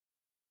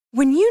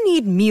When you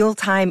need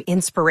mealtime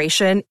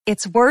inspiration,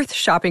 it's worth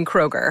shopping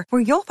Kroger,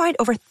 where you'll find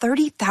over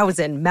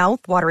 30,000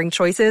 mouth-watering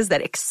choices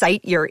that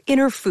excite your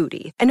inner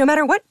foodie. And no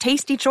matter what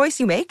tasty choice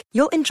you make,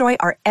 you'll enjoy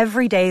our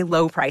everyday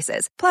low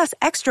prices, plus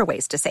extra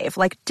ways to save,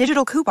 like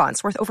digital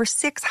coupons worth over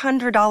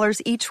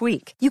 $600 each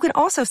week. You can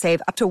also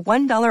save up to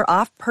 $1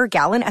 off per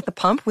gallon at the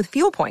pump with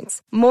fuel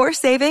points. More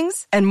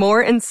savings and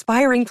more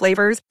inspiring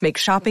flavors make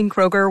shopping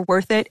Kroger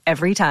worth it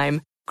every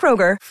time.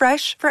 Kroger,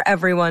 fresh for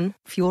everyone.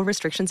 Fuel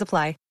restrictions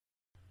apply.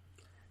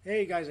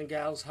 Hey guys and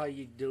gals, how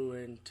you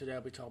doing? Today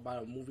I'll be talking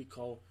about a movie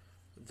called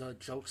The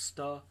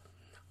Jokester.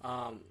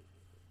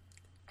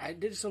 I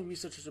did some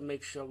research to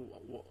make sure.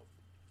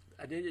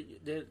 I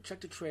did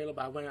check the trailer,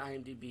 but I went on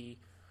IMDb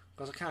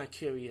because I'm kind of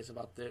curious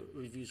about the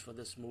reviews for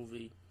this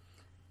movie.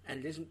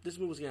 And this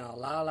movie was getting a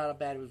lot of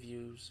bad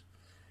reviews.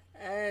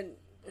 And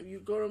if you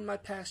go to my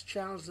past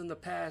challenges in the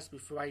past,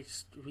 before I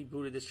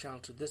rebooted this channel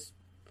to this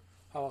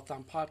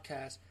Horrorthon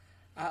podcast,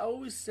 I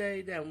always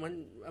say that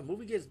when a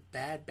movie gets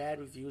bad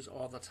reviews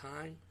all the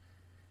time,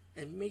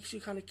 it makes you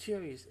kind of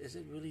curious. Is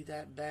it really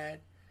that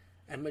bad?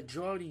 And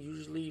majority,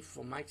 usually,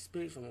 from my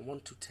experience, from a 1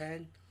 to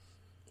 10,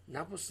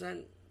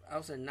 9%, I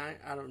would say 9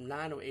 out of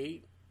 9 or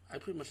 8, I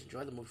pretty much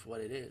enjoy the movie for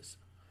what it is.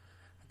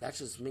 That's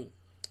just me.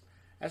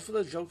 As for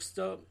The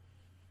Jokester,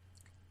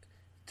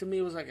 to me,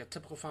 it was like a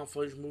typical found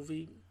footage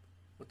movie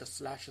with the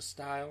slasher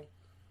style.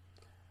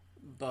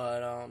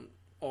 But,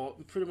 or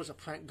pretty much a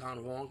prank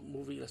gone wrong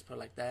movie, let's put it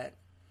like that.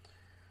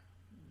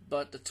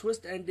 But the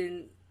twist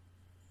ending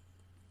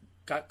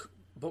got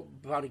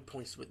brownie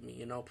points with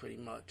me, pretty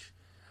much.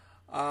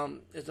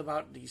 It's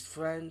about these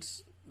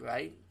friends,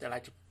 right? They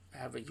like to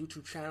have a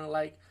YouTube channel,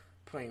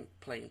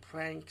 playing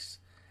pranks.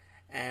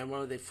 And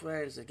one of their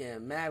friends, are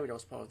getting married, that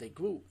was part of their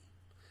group.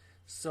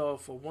 So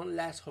for one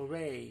last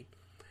hooray,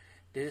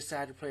 they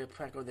decided to play a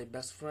prank on their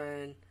best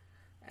friend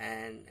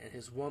and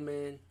his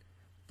woman.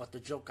 But the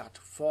joke got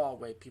too far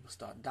away, people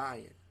start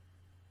dying.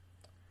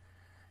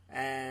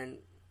 And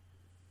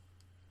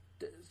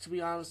to be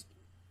honest,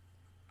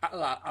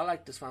 I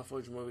like this found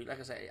footage movie.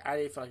 Like I said, I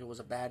didn't feel like it was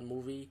a bad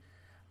movie.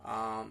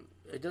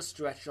 It does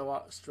stretch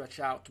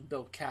out to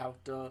build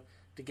character,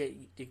 to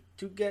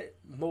get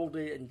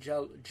molded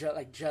and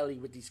like jelly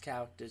with these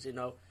characters.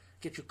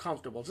 Get you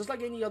comfortable, just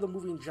like any other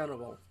movie in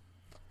general.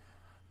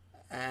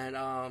 And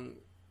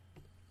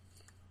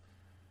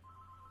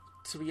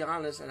to be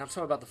honest, and I'm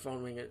sorry about the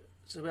phone ringing.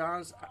 To be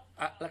honest,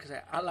 like I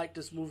said, I like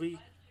this movie.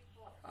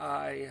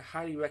 I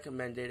highly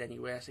recommend it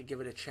anyway. I should give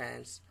it a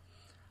chance.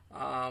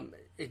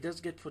 It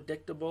does get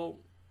predictable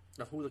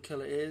of who the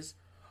killer is,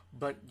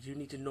 but you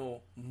need to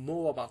know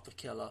more about the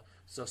killer.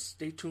 So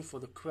stay tuned for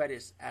the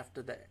credits at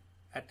the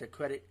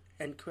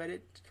end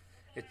credit.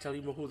 It tells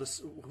you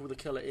who the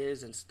killer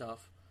is and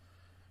stuff.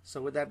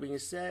 So with that being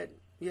said,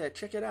 yeah,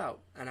 check it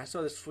out. And I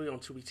saw this free on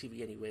Tubi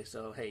TV anyway,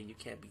 so hey, you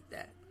can't beat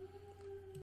that.